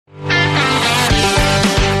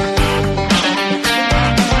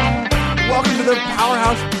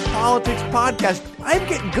podcast. I'm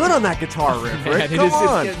getting good on that guitar riff, Rick. Come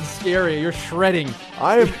on. It's getting scary. You're shredding.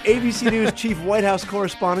 I am ABC News Chief White House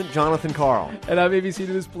Correspondent Jonathan Karl. And I'm ABC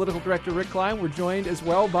News Political Director Rick Klein. We're joined as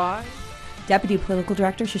well by Deputy Political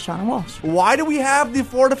Director Shoshana Walsh. Why do we have the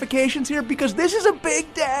fortifications here? Because this is a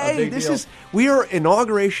big day. We are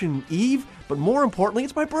Inauguration Eve, but more importantly,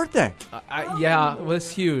 it's my birthday. Yeah, well, that's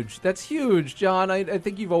huge. That's huge, John. I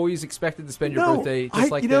think you've always expected to spend your birthday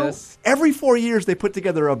just like this. Every 4 years, they put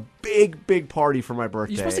together a big party for my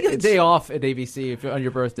birthday. You're supposed to get a day off at ABC if you're on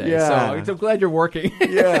your birthday. Yeah. So I'm glad you're working.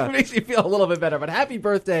 Yeah. It makes me feel a little bit better. But happy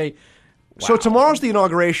birthday. Wow. So tomorrow's the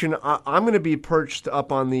inauguration. I'm going to be perched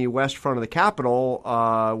up on the west front of the Capitol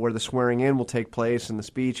where the swearing in will take place and the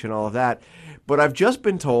speech and all of that. But I've just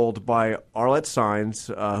been told by Arlette Saenz,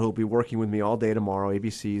 who will be working with me all day tomorrow,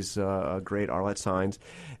 ABC's great Arlette Saenz,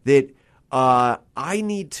 that I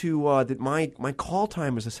need to that my call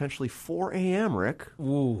time is essentially 4 a.m., Rick.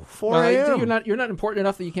 Ooh. 4 a.m. You're not important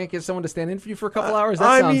enough that you can't get someone to stand in for you for a couple hours?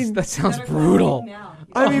 That sounds brutal.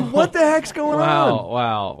 I mean, what the heck's going on?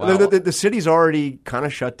 Wow. The city's already kind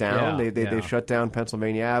of shut down. Yeah, They've shut down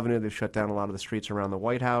Pennsylvania Avenue. They've shut down a lot of the streets around the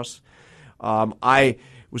White House. I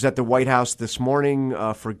was at the White House this morning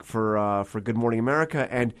for Good Morning America,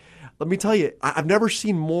 and let me tell you, I've never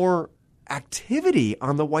seen more activity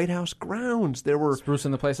on the White House grounds. There were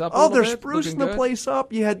sprucing the place up. They're sprucing the place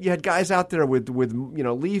up. You had guys out there with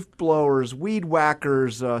leaf blowers, weed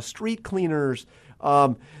whackers, street cleaners.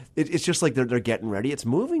 It's just like they're getting ready. It's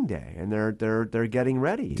moving day, and they're getting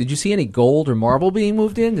ready. Did you see any gold or marble being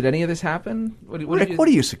moved in? Did any of this happen? Rick, what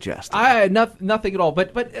do you suggest? Nothing at all.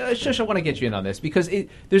 But Shush, I want to get you in on this because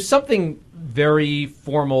there's something very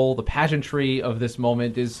formal. The pageantry of this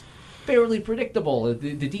moment is fairly predictable.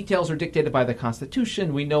 The details are dictated by the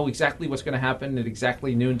Constitution. We know exactly what's going to happen at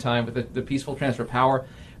exactly noontime with the peaceful transfer of power.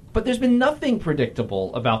 But there's been nothing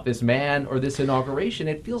predictable about this man or this inauguration.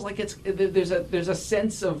 It feels like there's a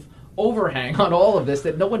sense of overhang on all of this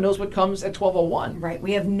that no one knows what comes at 12:01. Right.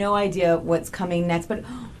 We have no idea what's coming next. But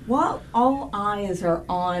while all eyes are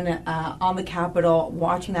on the Capitol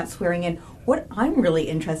watching that swearing in, what I'm really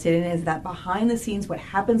interested in is that behind the scenes, what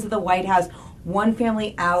happens at the White House. One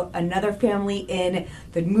family out, another family in,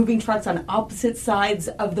 the moving trucks on opposite sides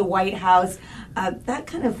of the White House. That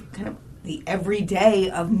kind of the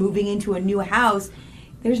everyday of moving into a new house.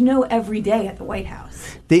 There's no everyday at the White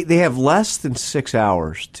House. They have less than 6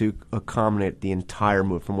 hours to accommodate the entire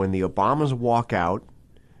move, from when the Obamas walk out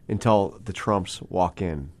until the Trumps walk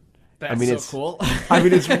in. That's cool. I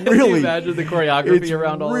mean, it's really. Can you imagine the choreography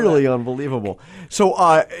around all that? It's really unbelievable. So,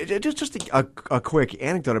 just a quick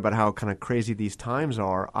anecdote about how kind of crazy these times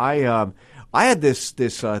are. I had this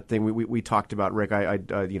thing we talked about, Rick.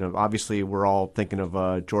 Obviously we're all thinking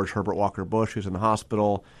of George Herbert Walker Bush, who's in the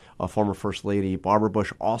hospital. Former First Lady Barbara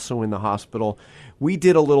Bush also in the hospital. We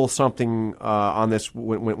did a little something on this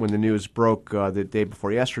when the news broke the day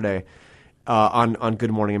before yesterday on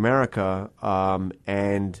Good Morning America,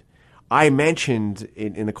 and I mentioned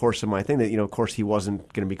in the course of my thing that, of course, he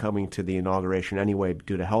wasn't going to be coming to the inauguration anyway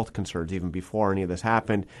due to health concerns even before any of this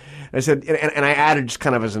happened. And I said, and I added just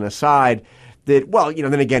kind of as an aside that,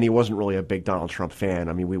 then again, he wasn't really a big Donald Trump fan.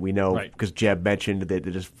 I mean, we know because Jeb mentioned that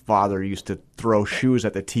his father used to throw shoes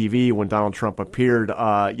at the TV when Donald Trump appeared,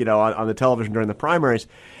 on the television during the primaries.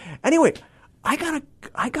 Anyway, I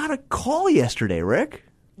got a call yesterday, Rick.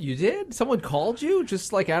 You did? Someone called you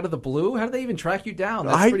just like out of the blue? How did they even track you down?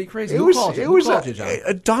 That's pretty crazy. Who called you? Who called you,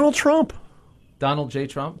 John? Donald Trump. Donald J.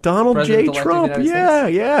 Trump? Donald J. Trump,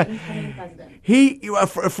 yeah. He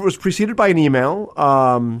was preceded by an email.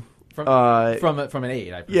 From an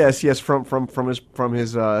aide, I presume. Yes, from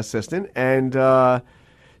his assistant, and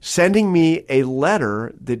sending me a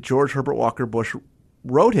letter that George Herbert Walker Bush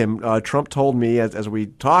wrote him. Trump told me as we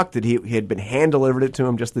talked that he had been hand delivered it to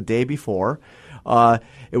him just the day before.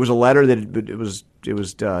 It was a letter that it was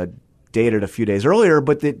dated a few days earlier,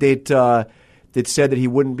 but that said that he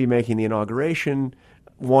wouldn't be making the inauguration.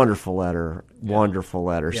 Wonderful letter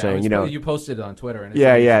saying, you posted it on Twitter. And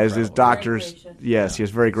his doctors, yes, he was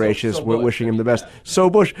very gracious, so Bush, wishing him the best. So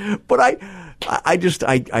Bush, but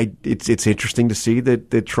it's interesting to see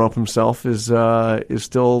that Trump himself is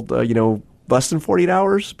still, less than 48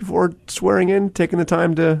 hours before swearing in, taking the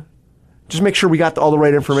time to just make sure we got all the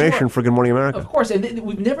right information Sure. for Good Morning America. Of course, and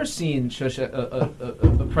we've never seen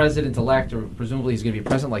a president-elect, or presumably he's going to be a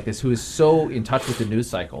president like this, who is so in touch with the news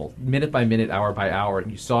cycle, minute by minute, hour by hour. And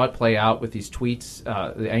you saw it play out with these tweets,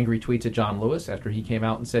 the angry tweets at John Lewis after he came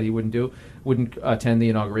out and said he wouldn't attend the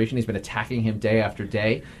inauguration. He's been attacking him day after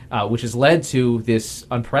day, which has led to this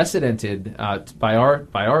unprecedented, by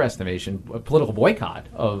our estimation, a political boycott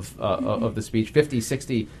of the speech. 50,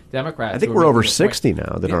 60 Democrats. I think we're over 60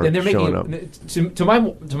 now that are showing up.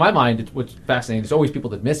 To my mind, what's fascinating is always people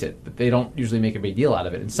that miss it, but they don't usually make a big deal out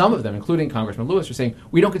of it. And some of them, including Congressman Lewis, are saying,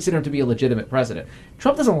 we don't consider him to be a legitimate president.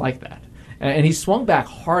 Trump doesn't like that. And he swung back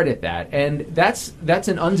hard at that. And that's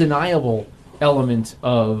an undeniable element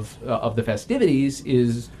of the festivities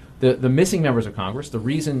is the missing members of Congress, the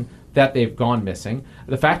reason that they've gone missing,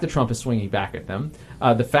 the fact that Trump is swinging back at them,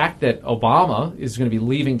 the fact that Obama is going to be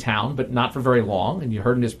leaving town, but not for very long. And you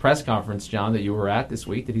heard in his press conference, John, that you were at this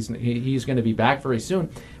week, that he's going to be back very soon.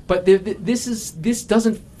 But this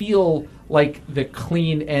doesn't feel like the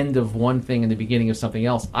clean end of one thing and the beginning of something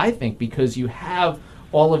else, I think, because you have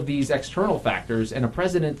all of these external factors and a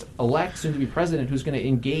president-elect, soon-to-be president, who's going to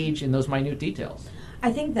engage in those minute details.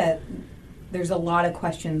 I think that there's a lot of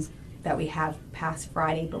questions that we have past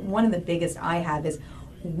Friday, but one of the biggest I have is,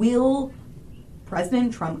 will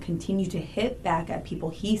President Trump continue to hit back at people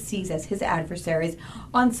he sees as his adversaries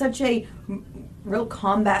on such a real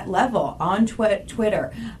combat level on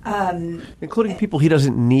Twitter? Including people he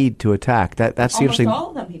doesn't need to attack. That seems like,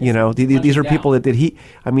 all of them these are people that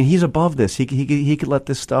he's above this. He could let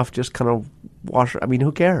this stuff just kind of wash. I mean,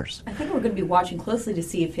 who cares? I think we're going to be watching closely to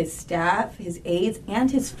see if his staff, his aides, and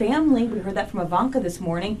his family, we heard that from Ivanka this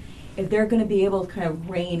morning, if they're going to be able to kind of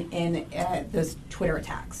rein in those Twitter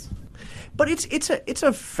attacks. But it's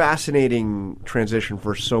a fascinating transition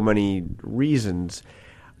for so many reasons.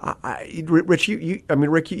 Rich,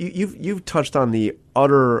 you've touched on the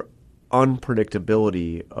utter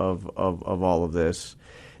unpredictability of all of this.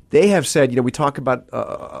 They have said, we talk about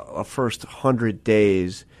a first 100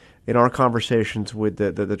 days. In our conversations with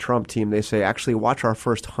the Trump team, they say, actually, watch our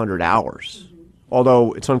first 100 hours. Mm-hmm.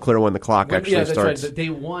 Although it's unclear when the clock starts right. The day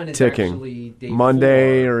one is ticking. Actually day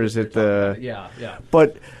Monday, 4, or is it the... Yeah.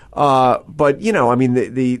 But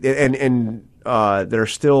they're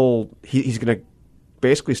still... He's going to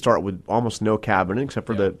basically start with almost no cabinet, except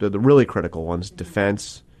for the really critical ones,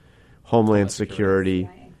 defense, Homeland Security,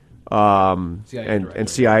 and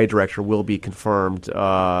CIA director will be confirmed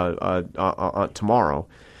tomorrow.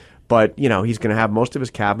 But, he's going to have most of his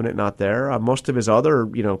cabinet not there. Most of his other,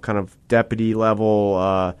 kind of deputy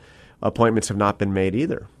level appointments have not been made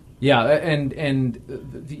either. Yeah, and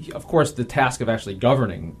of course the task of actually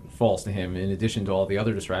governing falls to him in addition to all the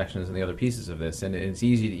other distractions and the other pieces of this. And it's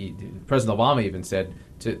easy President Obama even said,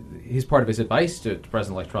 his part of his advice to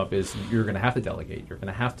President-elect Trump is, you're going to have to delegate. You're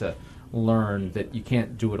going to have to learn that you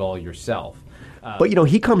can't do it all yourself. But,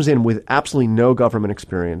 he comes in with absolutely no government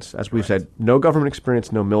experience. As we've said, no government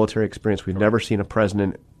experience, no military experience. We've never seen a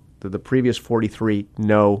president, the previous 43,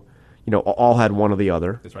 all had one or the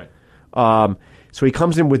other. That's right. So he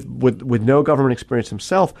comes in with no government experience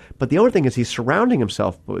himself. But the other thing is he's surrounding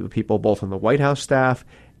himself with people both on the White House staff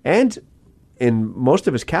and in most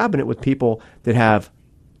of his cabinet with people that have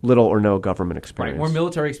little or no government experience. Right, more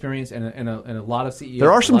military experience and a lot of CEOs.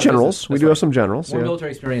 There are some generals. We do have some generals. More military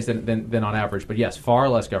experience than on average, but yes, far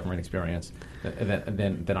less government experience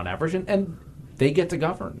than on average, and they get to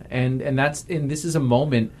govern. And this is a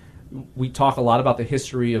moment. We talk a lot about the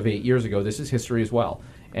history of 8 years ago. This is history as well,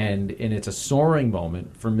 and it's a soaring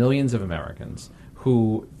moment for millions of Americans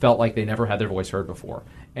who felt like they never had their voice heard before.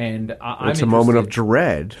 And it's a moment of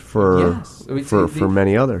dread for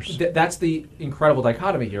many others. That's the incredible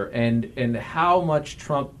dichotomy here, and how much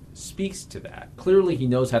Trump speaks to that. Clearly, he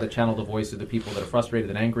knows how to channel the voice of the people that are frustrated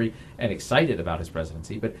and angry and excited about his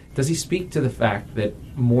presidency. But does he speak to the fact that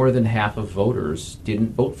more than half of voters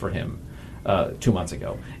didn't vote for him 2 months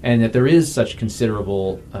ago, and that there is such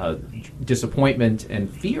considerable disappointment and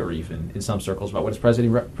fear, even in some circles, about what his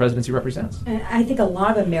presidency represents? And I think a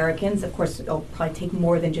lot of Americans, of course, it'll probably take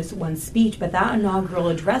more than just one speech, but that inaugural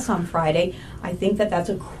address on Friday, I think that's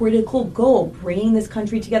a critical goal, bringing this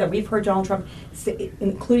country together. We've heard Donald Trump,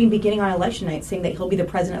 including beginning on election night, saying that he'll be the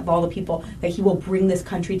president of all the people, that he will bring this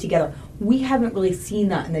country together. We haven't really seen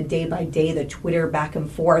that in the day-by-day, the Twitter back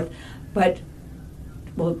and forth, but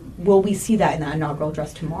will we see that in that inaugural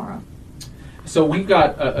address tomorrow? So we've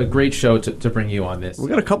got a great show to bring you on this. We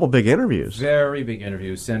got a couple big interviews. Very big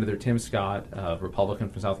interviews. Senator Tim Scott, Republican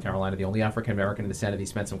from South Carolina, the only African American in the Senate. He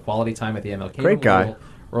spent some quality time at the MLK Great Memorial guy.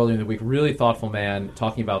 earlier in the week. Really thoughtful man,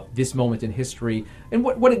 talking about this moment in history and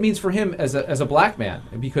what it means for him as a black man,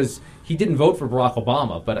 because he didn't vote for Barack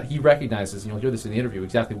Obama, but he recognizes, you'll hear this in the interview,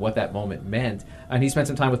 exactly what that moment meant. And he spent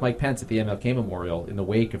some time with Mike Pence at the MLK Memorial in the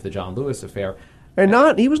wake of the John Lewis affair.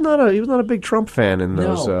 And he was not a big Trump fan in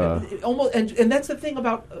those. No, almost, and that's the thing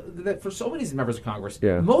about that for so many members of Congress.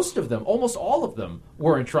 Yeah. Most of them, almost all of them,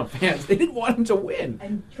 weren't Trump fans. They didn't want him to win.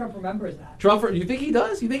 And Trump remembers that. You think he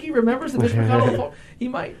does? You think he remembers the Mitch McConnell phone? He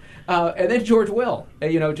might. And then George Will.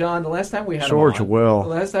 John, the last time we had George him on, Will. The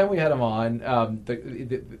last time we had him on,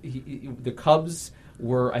 the Cubs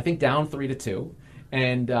were, I think, down 3-2.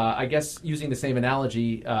 And I guess using the same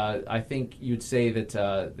analogy, I think you'd say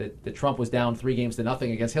that Trump was down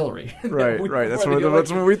 3-0 against Hillary. Right. That's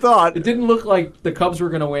what we thought. It didn't look like the Cubs were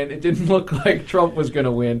going to win. It didn't look like Trump was going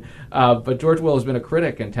to win. But George Will has been a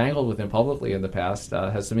critic and tangled with him publicly in the past.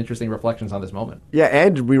 Has some interesting reflections on this moment. Yeah,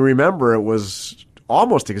 and we remember it was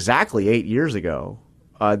almost exactly 8 years ago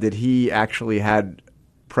that he actually had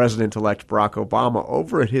President-elect Barack Obama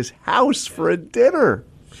over at his house for a dinner.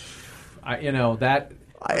 That.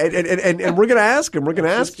 And we're going to ask him. We're going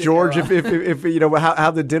to ask George if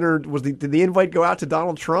how the dinner was. Did the invite go out to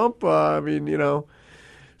Donald Trump?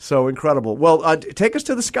 So incredible. Well, take us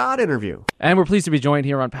to the Scott interview. And we're pleased to be joined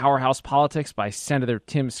here on Powerhouse Politics by Senator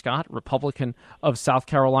Tim Scott, Republican of South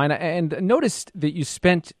Carolina. And noticed that you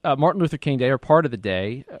spent Martin Luther King Day, or part of the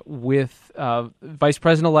day, with Vice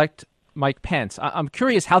President-elect Mike Pence. I'm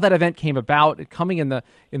curious how that event came about, coming in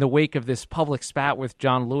the wake of this public spat with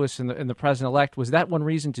John Lewis and the president-elect. Was that one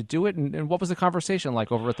reason to do it? And what was the conversation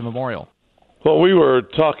like over at the memorial? Well, we were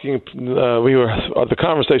talking. The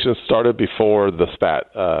conversation started before the spat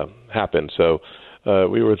happened. So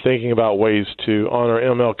we were thinking about ways to honor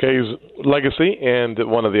MLK's legacy, and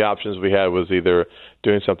one of the options we had was either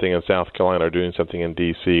doing something in South Carolina or doing something in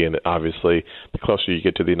D.C. And obviously, the closer you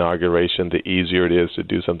get to the inauguration, the easier it is to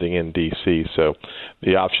do something in D.C. So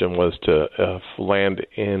the option was to land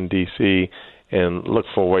in D.C. and look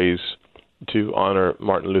for ways to honor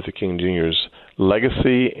Martin Luther King Jr.'s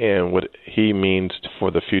legacy and what he means for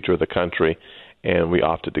the future of the country. And we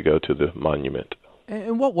opted to go to the monument.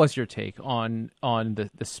 And what was your take on the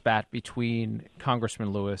spat between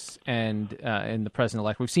Congressman Lewis and the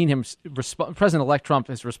president-elect? We've seen him. President-elect Trump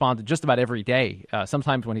has responded just about every day.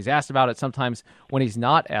 Sometimes when he's asked about it, sometimes when he's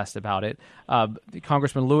not asked about it.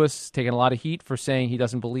 Congressman Lewis taking a lot of heat for saying he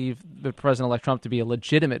doesn't believe the President-elect Trump to be a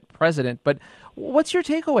legitimate president. But what's your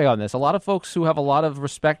takeaway on this? A lot of folks who have a lot of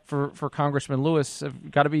respect for Congressman Lewis have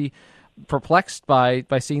got to be perplexed by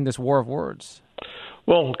seeing this war of words.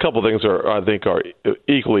 Well, a couple of things I think are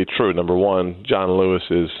equally true. Number one, John Lewis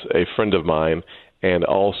is a friend of mine and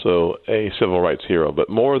also a civil rights hero. But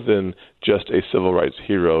more than just a civil rights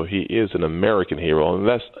hero, he is an American hero, and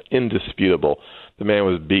that's indisputable. The man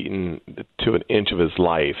was beaten to an inch of his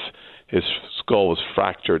life. His skull was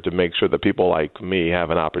fractured to make sure that people like me have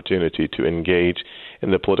an opportunity to engage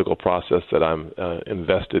in the political process that I'm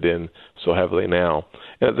invested in so heavily now.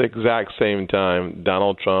 And at the exact same time,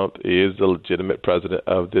 Donald Trump is the legitimate president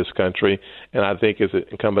of this country, and I think it's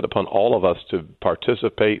incumbent upon all of us to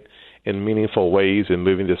participate in meaningful ways in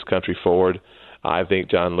moving this country forward. I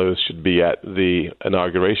think John Lewis should be at the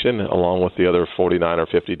inauguration along with the other 49 or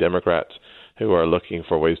 50 Democrats who are looking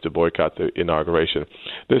for ways to boycott the inauguration.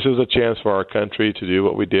 This is a chance for our country to do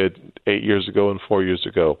what we did 8 years ago and 4 years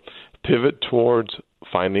ago, pivot towards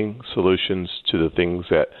finding solutions to the things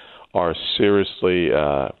that are seriously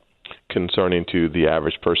concerning to the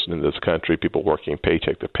average person in this country, people working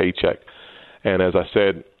paycheck to paycheck. And as I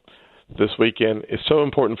said, this weekend is so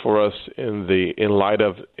important for us in light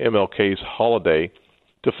of MLK's holiday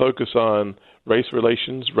to focus on race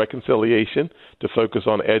relations, reconciliation, to focus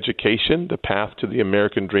on education, the path to the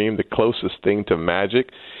American dream, the closest thing to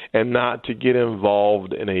magic, and not to get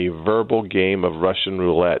involved in a verbal game of Russian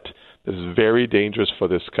roulette. This is very dangerous for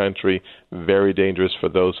this country, very dangerous for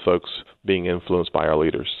those folks being influenced by our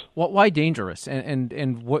leaders. Why dangerous?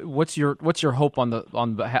 And what's your hope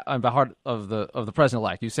on behalf of the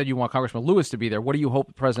president-elect? You said you want Congressman Lewis to be there. What do you hope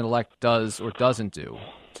the president-elect does or doesn't do?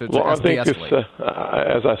 Well, I think it's,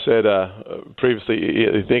 as I said previously,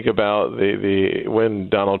 you think about when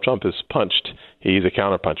Donald Trump is punched, he's a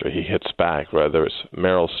counterpuncher. He hits back, whether it's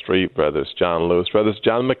Meryl Streep, whether it's John Lewis, whether it's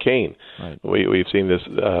John McCain. Right. We've seen this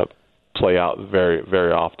play out very,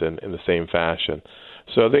 very often in the same fashion.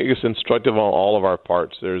 So I think it's instructive on all of our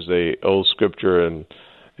parts. There's a old scripture in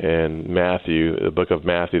in Matthew, the book of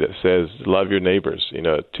Matthew, that says, love your neighbors.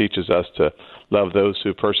 It teaches us to love those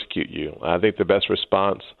who persecute you. I think the best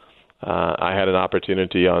response, I had an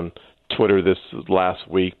opportunity on Twitter this last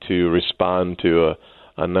week to respond to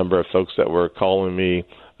a number of folks that were calling me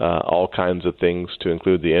all kinds of things, to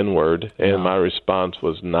include the N-word, and my response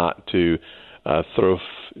was not to throw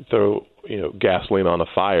gasoline on a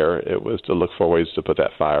fire. It was to look for ways to put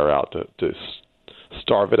that fire out, to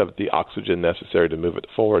starve it of the oxygen necessary to move it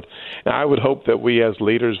forward. And I would hope that we as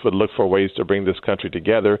leaders would look for ways to bring this country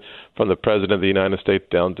together, from the President of the United States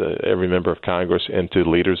down to every member of Congress, and to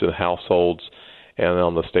leaders in households and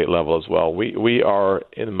on the state level as well. We are,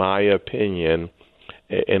 in my opinion,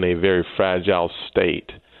 in a very fragile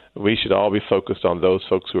state. We should all be focused on those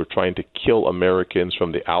folks who are trying to kill Americans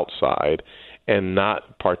from the outside, and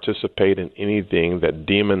not participate in anything that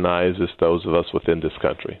demonizes those of us within this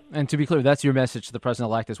country. And to be clear, that's your message to the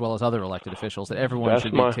president-elect as well as other elected officials, that everyone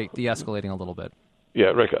should be de-escalating a little bit. Yeah,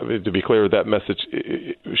 Rick, to be clear, that message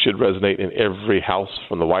should resonate in every house,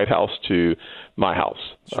 from the White House to my house.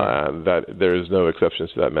 Sure. That there is no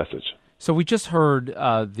exceptions to that message. So we just heard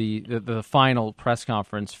the final press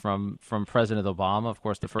conference from President Obama, of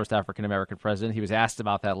course, the first African-American president. He was asked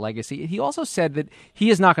about that legacy. He also said that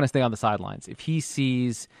he is not going to stay on the sidelines. If he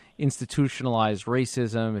sees institutionalized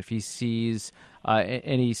racism, if he sees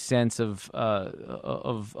any sense of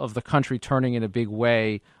the country turning in a big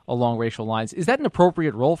way along racial lines, is that an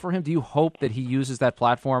appropriate role for him? Do you hope that he uses that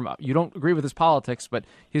platform? You don't agree with his politics, but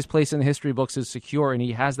his place in the history books is secure, and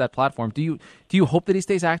he has that platform. Do you hope that he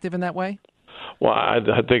stays active in that way? Well, I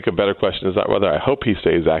think a better question is not whether I hope he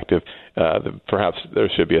stays active. Perhaps there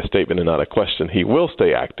should be a statement and not a question. He will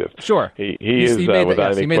stay active. Sure. He is,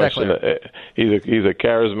 without any question, he's a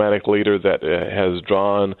charismatic leader that has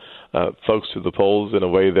drawn folks to the polls in a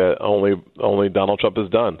way that only Donald Trump has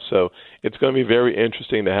done. So it's going to be very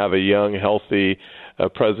interesting to have a young, healthy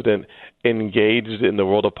president engaged in the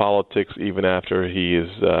world of politics even after he is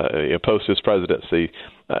post his presidency.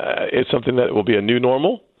 It's something that will be a new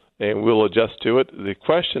normal, and we'll adjust to it. The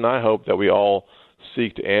question I hope that we all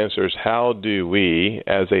seek to answer is, how do we,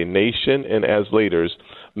 as a nation and as leaders,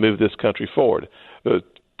 move this country forward?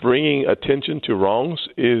 Bringing attention to wrongs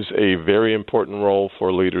is a very important role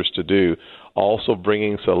for leaders to do. Also,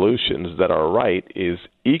 bringing solutions that are right is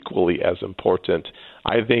equally as important.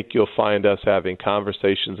 I think you'll find us having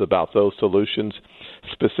conversations about those solutions,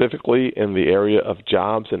 specifically in the area of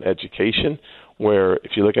jobs and education, where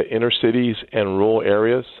if you look at inner cities and rural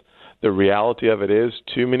areas, the reality of it is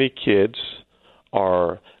too many kids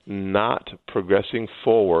are not progressing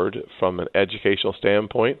forward from an educational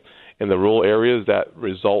standpoint. In the rural areas, that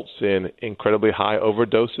results in incredibly high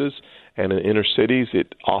overdoses, and in inner cities,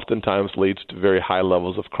 it oftentimes leads to very high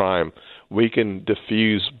levels of crime. We can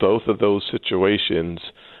diffuse both of those situations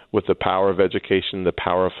with the power of education, the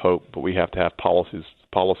power of hope, but we have to have policies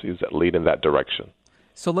that lead in that direction.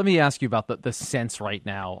 So let me ask you about the sense right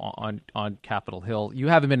now on Capitol Hill. You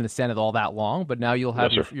haven't been in the Senate all that long, but now you'll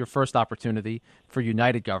have your first opportunity for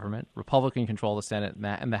united government. Republican control the Senate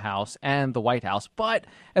and the House and the White House. But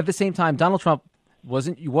at the same time, Donald Trump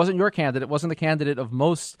wasn't your candidate, wasn't the candidate of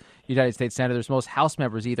most United States senators, most House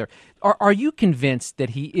members either. Are you convinced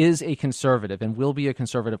that he is a conservative and will be a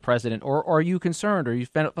conservative president, or are you concerned, or are you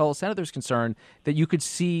fellow senators concerned, that you could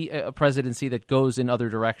see a presidency that goes in other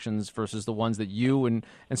directions versus the ones that you and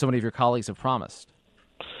so many of your colleagues have promised?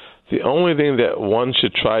 The only thing that one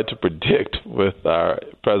should try to predict with our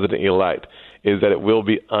president-elect is that it will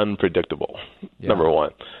be unpredictable, number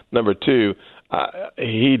one. Number two,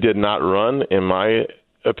 he did not run, in my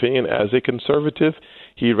opinion, as a conservative.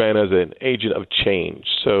 He ran as an agent of change.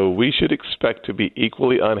 So we should expect to be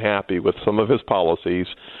equally unhappy with some of his policies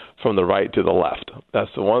from the right to the left.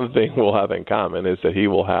 That's the one thing we'll have in common, is that he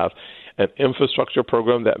will have an infrastructure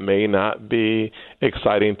program that may not be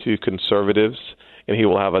exciting to conservatives, and he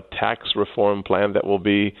will have a tax reform plan that will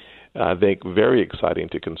be, I think, very exciting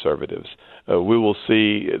to conservatives. We will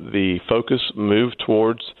see the focus move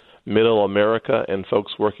towards middle America and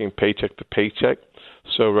folks working paycheck to paycheck.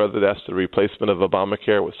 So whether that's the replacement of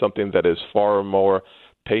Obamacare with something that is far more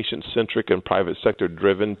patient-centric and private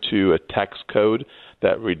sector-driven, to a tax code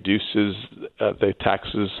that reduces the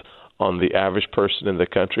taxes on the average person in the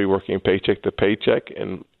country working paycheck to paycheck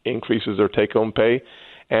and increases their take-home pay,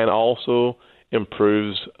 and also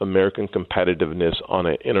improves American competitiveness on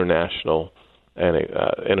an international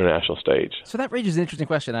international stage. So that raises an interesting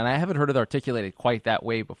question, and I haven't heard it articulated quite that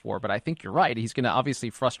way before, but I think you're right. He's going to obviously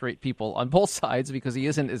frustrate people on both sides because he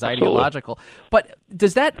isn't as ideological. But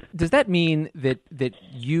does that mean that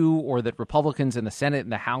you or that Republicans in the Senate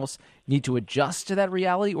and the House need to adjust to that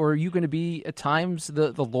reality, or are you going to be at times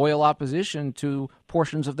the loyal opposition to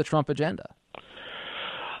portions of the Trump agenda?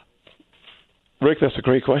 Rick, that's a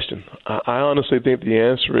great question. I honestly think the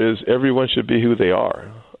answer is everyone should be who they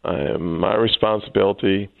are. My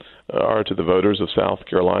responsibility are to the voters of South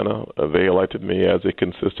Carolina. They elected me as a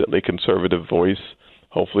consistently conservative voice,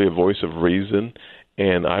 hopefully a voice of reason,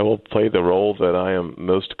 and I will play the role that I am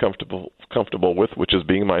most comfortable with, which is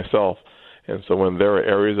being myself. And so when there are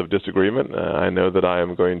areas of disagreement, I know that I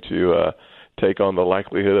am going to take on the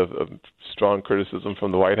likelihood of strong criticism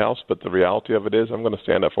from the White House, but the reality of it is I'm going to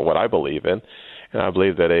stand up for what I believe in, and I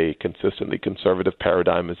believe that a consistently conservative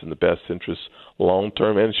paradigm is in the best interest,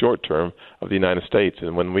 long-term and short-term, of the United States.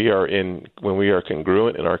 And when we are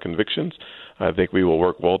congruent in our convictions, I think we will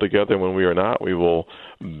work well together. When we are not, we will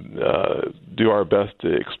do our best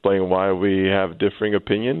to explain why we have differing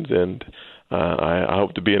opinions, and I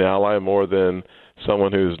hope to be an ally more than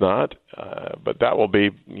someone who's not, but that will be,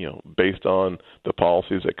 based on the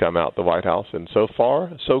policies that come out the White House. And so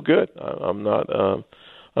far, so good. I'm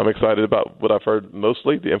excited about what I've heard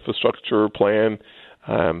mostly. The infrastructure plan,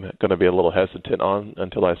 I'm going to be a little hesitant on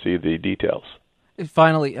until I see the details.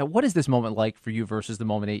 Finally, what is this moment like for you versus the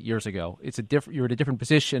moment 8 years ago? You're at a different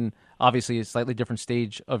position, obviously a slightly different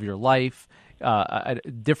stage of your life,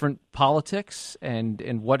 different politics,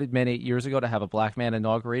 and what it meant 8 years ago to have a black man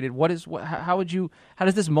inaugurated. How does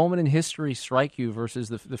this moment in history strike you versus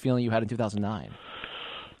the feeling you had in 2009?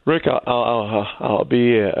 Rick, I'll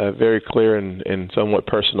be very clear and somewhat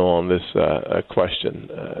personal on this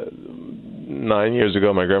question. 9 years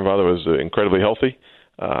ago, my grandfather was incredibly healthy.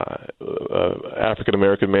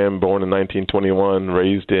 African-American man born in 1921,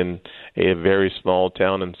 raised in a very small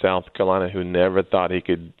town in South Carolina, who never thought he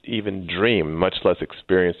could even dream, much less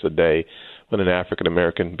experience a day when an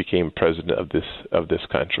African-American became president of this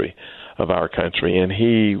country, of our country. And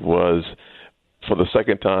he was, for the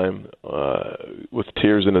second time, with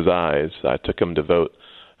tears in his eyes, I took him to vote,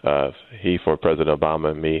 he for President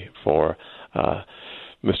Obama and me for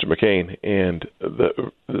Mr. McCain, and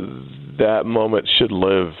that moment should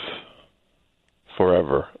live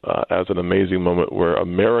forever as an amazing moment where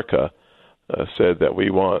America said that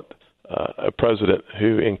we want a president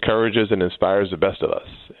who encourages and inspires the best of us,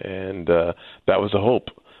 and that was a hope.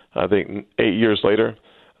 I think 8 years later,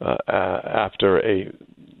 after a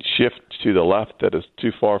shift to the left that is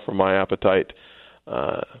too far for my appetite,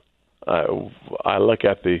 I look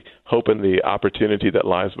at the hope and the opportunity that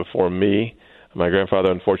lies before me. My grandfather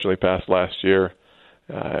unfortunately passed last year.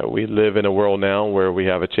 We live in a world now where we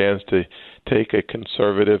have a chance to take a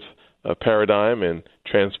conservative paradigm and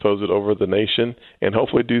transpose it over the nation, and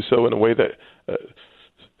hopefully do so in a way that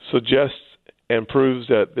suggests and proves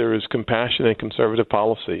that there is compassion in conservative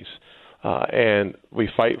policies. And we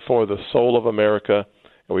fight for the soul of America,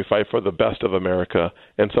 and we fight for the best of America.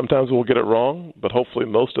 And sometimes we'll get it wrong, but hopefully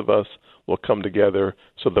most of us will come together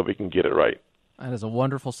so that we can get it right. That is a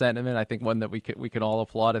wonderful sentiment. I think one that we can all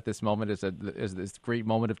applaud at this moment as this great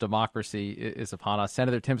moment of democracy is upon us.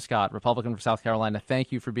 Senator Tim Scott, Republican from South Carolina,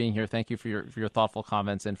 thank you for being here. Thank you for your thoughtful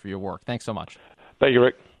comments and for your work. Thanks so much. Thank you,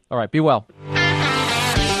 Rick. All right, be well.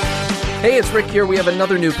 Hey, it's Rick here. We have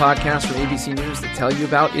another new podcast from ABC News to tell you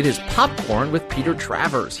about. It is Popcorn with Peter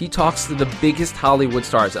Travers. He talks to the biggest Hollywood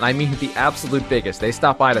stars, and I mean the absolute biggest. They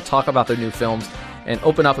stop by to talk about their new films and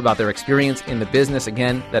open up about their experience in the business.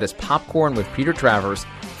 Again, that is Popcorn with Peter Travers.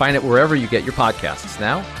 Find it wherever you get your podcasts.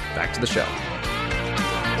 Now, back to the show.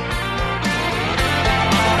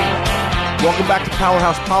 Welcome back to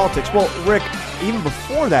Powerhouse Politics. Well, Rick, even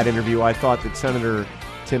before that interview, I thought that Senator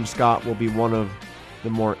Tim Scott will be one of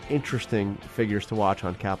the more interesting figures to watch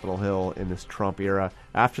on Capitol Hill in this Trump era.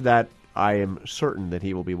 After that, I am certain that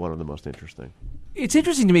he will be one of the most interesting. It's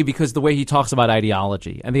interesting to me because the way he talks about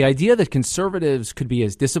ideology and the idea that conservatives could be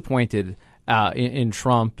as disappointed in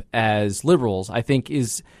Trump as liberals, I think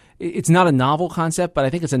it's not a novel concept, but I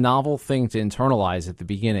think it's a novel thing to internalize at the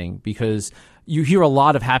beginning because you hear a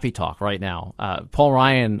lot of happy talk right now. Paul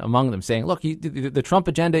Ryan among them saying, look, the Trump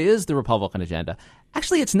agenda is the Republican agenda.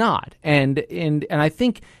 Actually, it's not. And I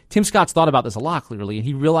think Tim Scott's thought about this a lot, clearly, and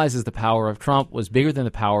he realizes the power of Trump was bigger than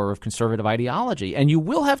the power of conservative ideology. And you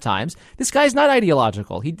will have times, this guy's not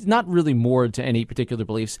ideological. He's not really moored to any particular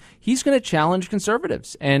beliefs. He's going to challenge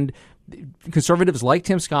conservatives. And conservatives like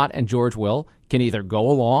Tim Scott and George Will can either go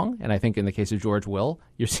along, and I think in the case of George Will,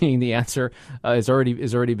 you're seeing the answer has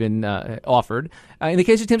already been offered. In the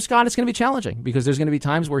case of Tim Scott, it's going to be challenging because there's going to be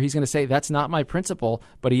times where he's going to say, that's not my principle,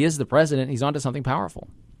 but he is the president. He's onto something powerful.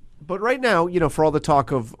 But right now, for all the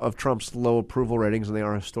talk of Trump's low approval ratings, and they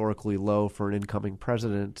are historically low for an incoming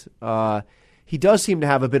president, he does seem to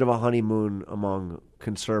have a bit of a honeymoon among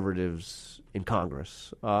conservatives in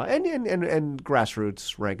Congress and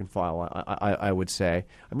grassroots rank and file. I would say.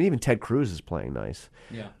 I mean, even Ted Cruz is playing nice.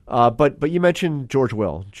 Yeah. But you mentioned George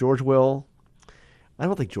Will. George Will. I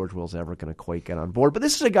don't think George Will's ever going to quite get on board. But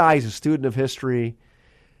this is a guy who's a student of history.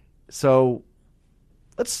 So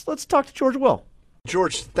let's talk to George Will.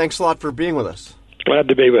 George, thanks a lot for being with us. Glad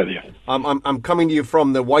to be with you. I'm coming to you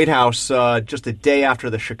from the White House just a day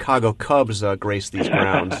after the Chicago Cubs graced these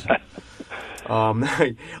grounds.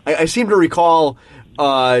 I seem to recall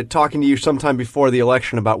talking to you sometime before the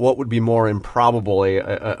election about what would be more improbable,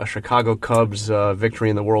 a Chicago Cubs victory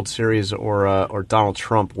in the World Series or Donald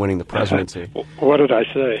Trump winning the presidency. What did I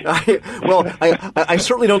say? I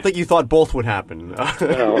certainly don't think you thought both would happen.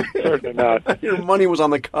 No, certainly not. Your money was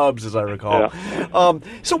on the Cubs, as I recall. Yeah.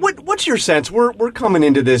 So what's your sense? We're coming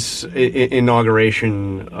into this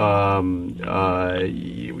inauguration. We're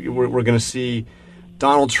going to see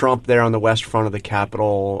Donald Trump there on the west front of the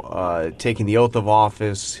Capitol, taking the oath of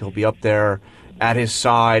office. He'll be up there. At his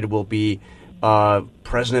side will be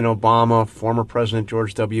President Obama, former President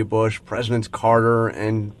George W. Bush, Presidents Carter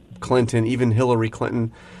and Clinton, even Hillary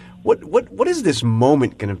Clinton. What is this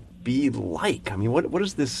moment going to be like? I mean, what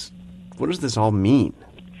does this all mean?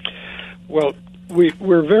 Well,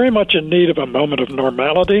 we're very much in need of a moment of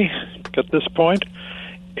normality at this point,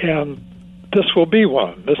 and this will be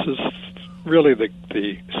one. This is really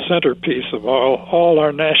the centerpiece of all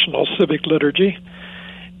our national civic liturgy,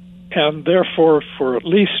 and therefore for at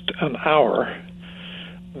least an hour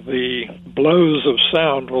the blows of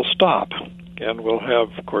sound will stop, and we'll have,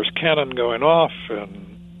 of course, cannon going off and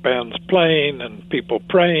bands playing and people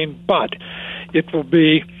praying, but it will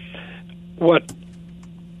be what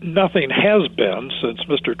nothing has been since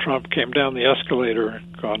Mr. Trump came down the escalator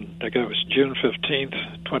on, I guess it was June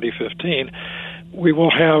 15th, 2015. We will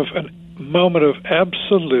have a moment of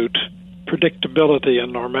absolute predictability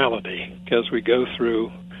and normality as we go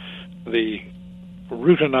through the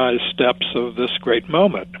routinized steps of this great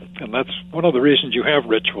moment. And that's one of the reasons you have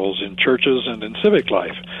rituals in churches and in civic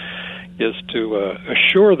life, is to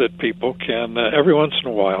assure that people can, every once in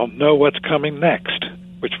a while, know what's coming next,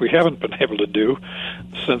 which we haven't been able to do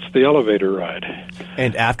since the elevator ride.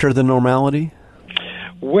 And after the normality?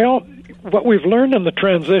 Well, what we've learned in the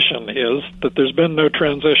transition is that there's been no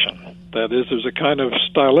transition. That is, there's a kind of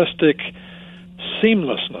stylistic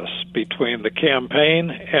seamlessness between the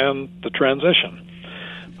campaign and the transition.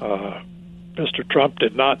 Mr. Trump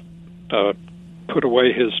did not put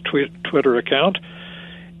away his Twitter account.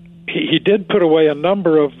 He did put away a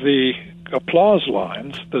number of the applause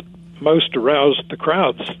lines that most aroused the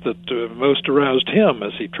crowds, that most aroused him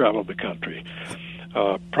as he traveled the country.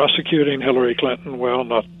 Prosecuting Hillary Clinton, well,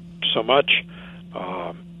 not so much.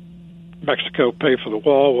 Mexico pay for the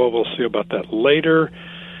wall, well, we'll see about that later.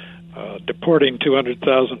 Deporting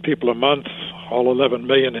 200,000 people a month, all 11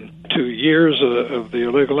 million in 2 years of the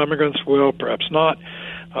illegal immigrants, well, perhaps not.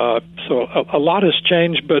 So a lot has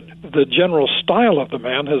changed, but the general style of the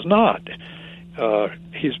man has not.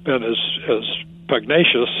 He's been as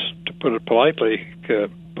pugnacious, to put it politely,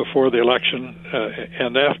 before the election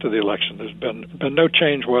and after the election. There's been no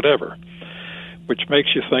change whatever, which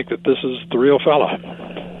makes you think that this is the real fella.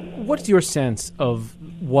 What's your sense of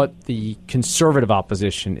what the conservative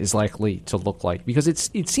opposition is likely to look like? Because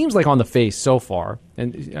it seems like on the face so far,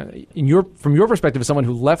 and from your perspective as someone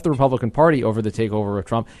who left the Republican Party over the takeover of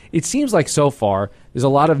Trump, it seems like so far there's a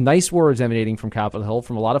lot of nice words emanating from Capitol Hill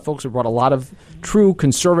from a lot of folks who brought a lot of true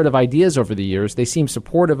conservative ideas over the years. They seem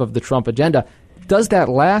supportive of the Trump agenda. Does that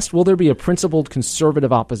last? Will there be a principled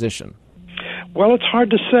conservative opposition? Well, it's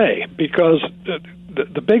hard to say, because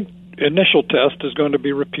the big initial test is going to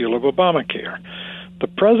be repeal of Obamacare. The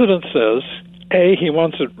president says, A, he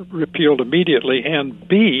wants it repealed immediately, and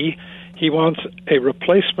B, he wants a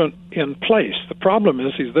replacement in place. The problem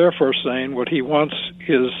is he's therefore saying what he wants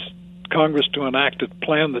is Congress to enact a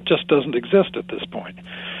plan that just doesn't exist at this point.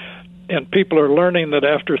 And people are learning that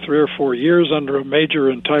after 3 or 4 years under a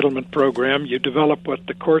major entitlement program, you develop what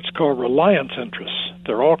the courts call reliance interests.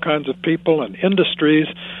 There are all kinds of people and industries,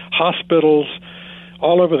 hospitals,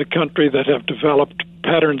 all over the country that have developed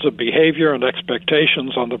patterns of behavior and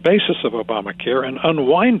expectations on the basis of Obamacare, and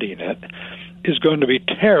unwinding it is going to be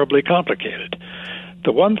terribly complicated.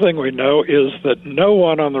 The one thing we know is that no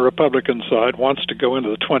one on the Republican side wants to go into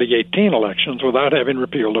the 2018 elections without having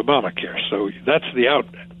repealed Obamacare. So that's the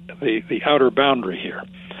outer boundary here.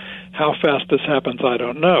 How fast this happens, I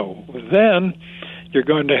don't know. Then you're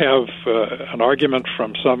going to have an argument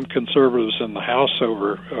from some conservatives in the House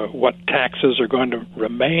over what taxes are going to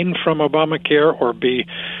remain from Obamacare or be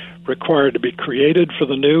required to be created for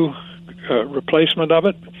the new replacement of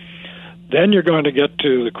it. Then you're going to get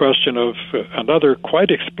to the question of another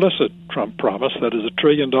quite explicit Trump promise, that is $1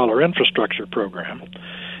 trillion infrastructure program,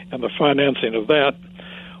 and the financing of that,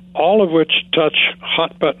 all of which touch are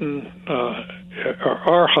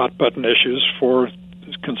hot-button issues for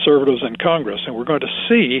conservatives in Congress. And we're going to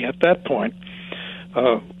see at that point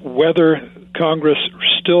whether Congress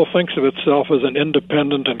still thinks of itself as an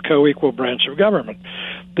independent and co-equal branch of government.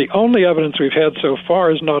 The only evidence we've had so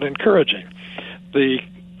far is not encouraging. The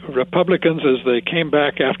Republicans, as they came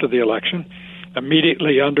back after the election,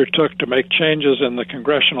 immediately undertook to make changes in the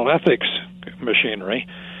congressional ethics machinery.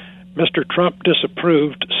 Mr. Trump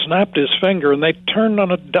disapproved, snapped his finger, and they turned on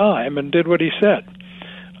a dime and did what he said.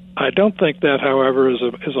 I don't think that, however, is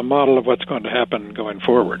a model of what's going to happen going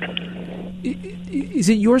forward. Is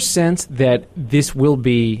it your sense that this will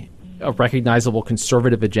be a recognizable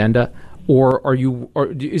conservative agenda, or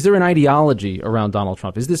is there an ideology around Donald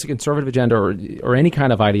Trump? Is this a conservative agenda or any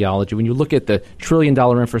kind of ideology? When you look at the $1 trillion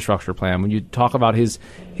infrastructure plan, when you talk about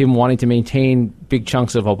him wanting to maintain big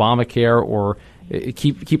chunks of Obamacare or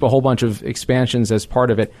keep a whole bunch of expansions as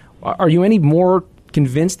part of it, are you any more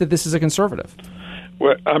convinced that this is a conservative?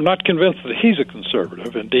 Well, I'm not convinced that he's a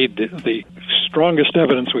conservative. Indeed, the strongest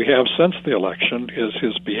evidence we have since the election is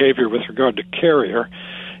his behavior with regard to Carrier,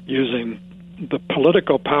 using the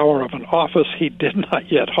political power of an office he did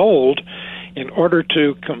not yet hold in order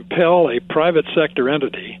to compel a private sector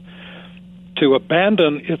entity to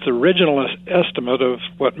abandon its original estimate of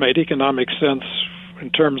what made economic sense in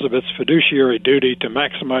terms of its fiduciary duty to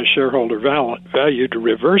maximize shareholder value, to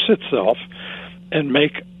reverse itself and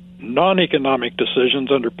make non-economic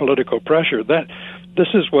decisions under political pressure. This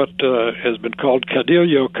is what has been called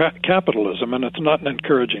cadillo capitalism, and it's not an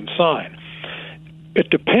encouraging sign. It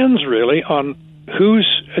depends really on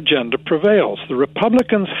whose agenda prevails. The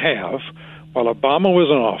Republicans have, while Obama was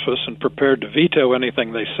in office and prepared to veto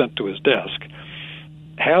anything they sent to his desk,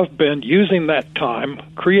 have been using that time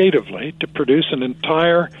creatively to produce an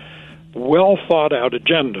entire well-thought-out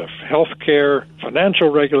agenda: healthcare, financial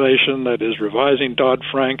regulation, that is revising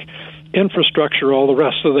Dodd-Frank, infrastructure, all the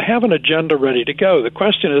rest. So they have an agenda ready to go. The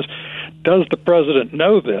question is, does the president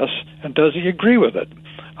know this, and does he agree with it?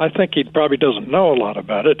 I think he probably doesn't know a lot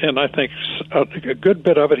about it, and I think a good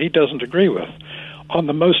bit of it he doesn't agree with. On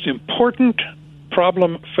the most important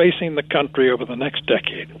problem facing the country over the next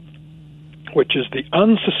decade, which is the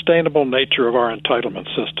unsustainable nature of our entitlement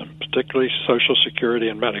system, particularly Social Security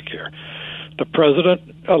and Medicare, the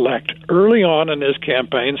president-elect early on in his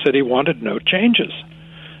campaign said he wanted no changes.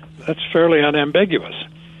 That's fairly unambiguous.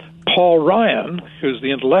 Paul Ryan, who's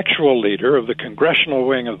the intellectual leader of the congressional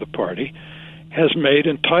wing of the party, has made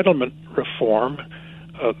entitlement reform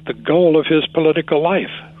the goal of his political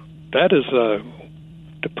life. That is,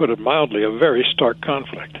 to put it mildly, a very stark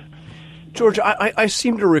conflict. George, I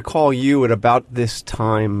seem to recall you at about this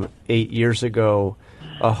time 8 years ago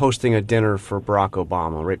hosting a dinner for Barack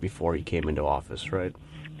Obama right before he came into office, right?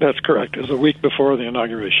 That's correct. It was a week before the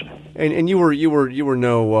inauguration. And you were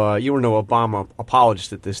no Obama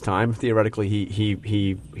apologist at this time. Theoretically,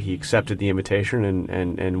 he accepted the invitation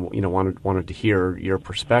and wanted to hear your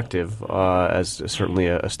perspective as certainly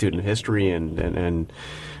a student of history and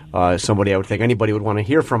somebody I would think anybody would want to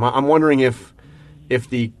hear from. I'm wondering if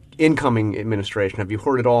the incoming administration, have you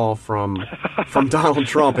heard it all from Donald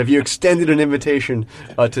Trump? Have you extended an invitation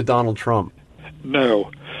to Donald Trump? No,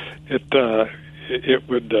 it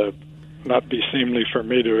would not be seemly for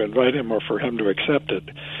me to invite him or for him to accept it.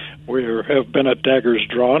 We have been at daggers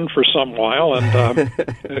drawn for some while, and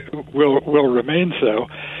will remain so.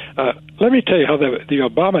 Let me tell you how the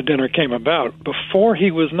Obama dinner came about. Before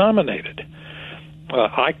he was nominated,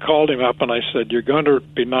 I called him up and I said, "You're going to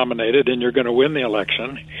be nominated and you're going to win the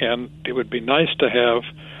election, and it would be nice to have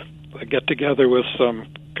a get-together with some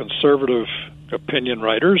conservative opinion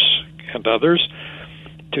writers and others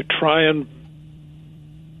to try and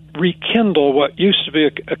rekindle what used to be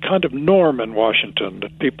a kind of norm in Washington,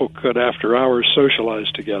 that people could, after hours, socialize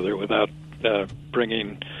together without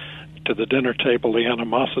bringing to the dinner table the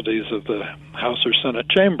animosities of the House or Senate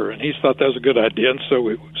chamber." And he thought that was a good idea, and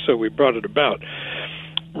so we brought it about.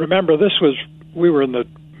 Remember, we were in the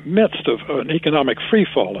midst of an economic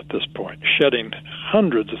freefall at this point, shedding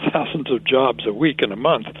hundreds of thousands of jobs a week and a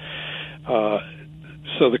month.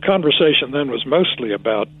 So the conversation then was mostly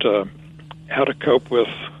about how to cope with,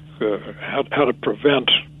 how to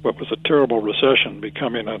prevent what was a terrible recession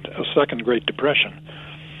becoming a second Great Depression.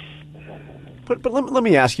 But let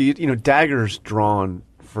me ask you, daggers drawn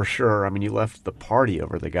for sure. I mean, you left the party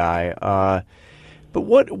over the guy. But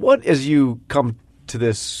what as you come to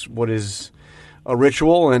this, what is a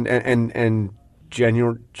ritual and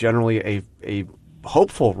generally a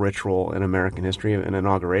hopeful ritual in American history, an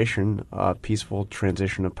inauguration, peaceful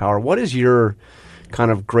transition of power. What is your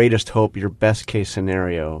kind of greatest hope, your best case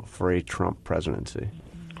scenario for a Trump presidency?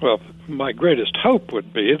 Well, my greatest hope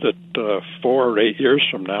would be that 4 or 8 years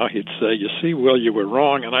from now, he'd say, "You see, Will, you were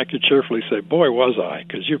wrong," and I could cheerfully say, "Boy, was I,"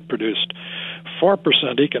 because you've produced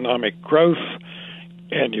 4% economic growth,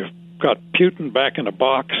 and you've got Putin back in a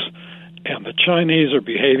box, and the Chinese are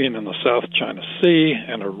behaving in the South China Sea,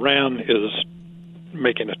 and Iran is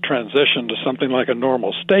making a transition to something like a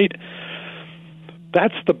normal state.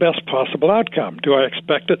 That's the best possible outcome. Do I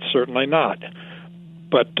expect it? Certainly not.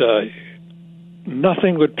 But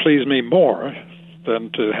nothing would please me more than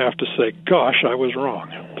to have to say, gosh, I was wrong.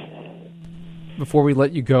 Before we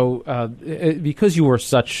let you go, because you were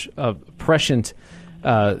such a prescient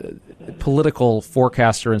political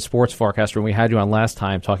forecaster and sports forecaster, and we had you on last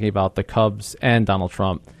time talking about the Cubs and Donald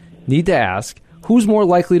Trump, need to ask, who's more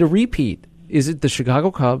likely to repeat? Is it the Chicago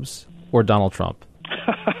Cubs or Donald Trump?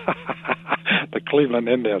 The Cleveland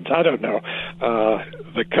Indians. I don't know.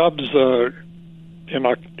 The Cubs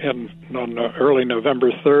on early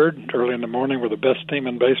November 3rd, early in the morning, were the best team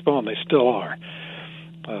in baseball, and they still are.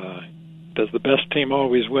 Does the best team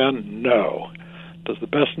always win? No. Does the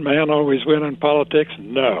best man always win in politics?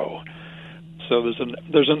 No. So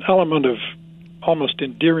there's an element of almost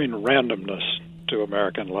endearing randomness to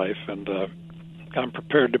American life, and I'm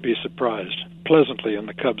prepared to be surprised pleasantly in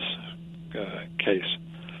the Cubs case.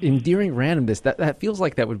 Endearing randomness. That feels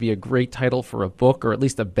like that would be a great title for a book, or at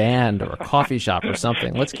least a band, or a coffee shop, or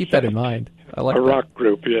something. Let's keep that in mind. I like a rock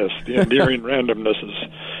group. Yes, the endearing randomnesses.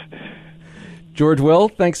 George Will,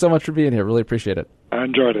 thanks so much for being here. Really appreciate it. I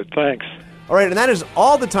enjoyed it. Thanks. All right, and that is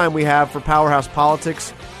all the time we have for Powerhouse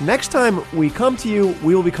Politics. Next time we come to you,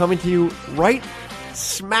 we will be coming to you right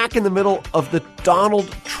smack in the middle of the Donald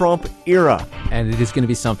Trump era. And it is going to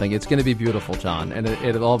be something. It's going to be beautiful, John. And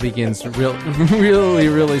it all begins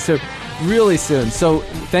really soon. Really soon. So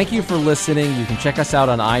thank you for listening. You can check us out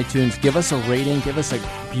on iTunes. Give us a rating. Give us a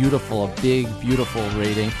big, beautiful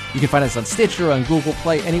rating. You can find us on Stitcher, on Google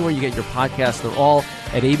Play, anywhere you get your podcasts. They're all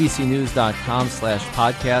at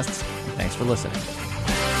abcnews.com/podcasts. Thanks for listening.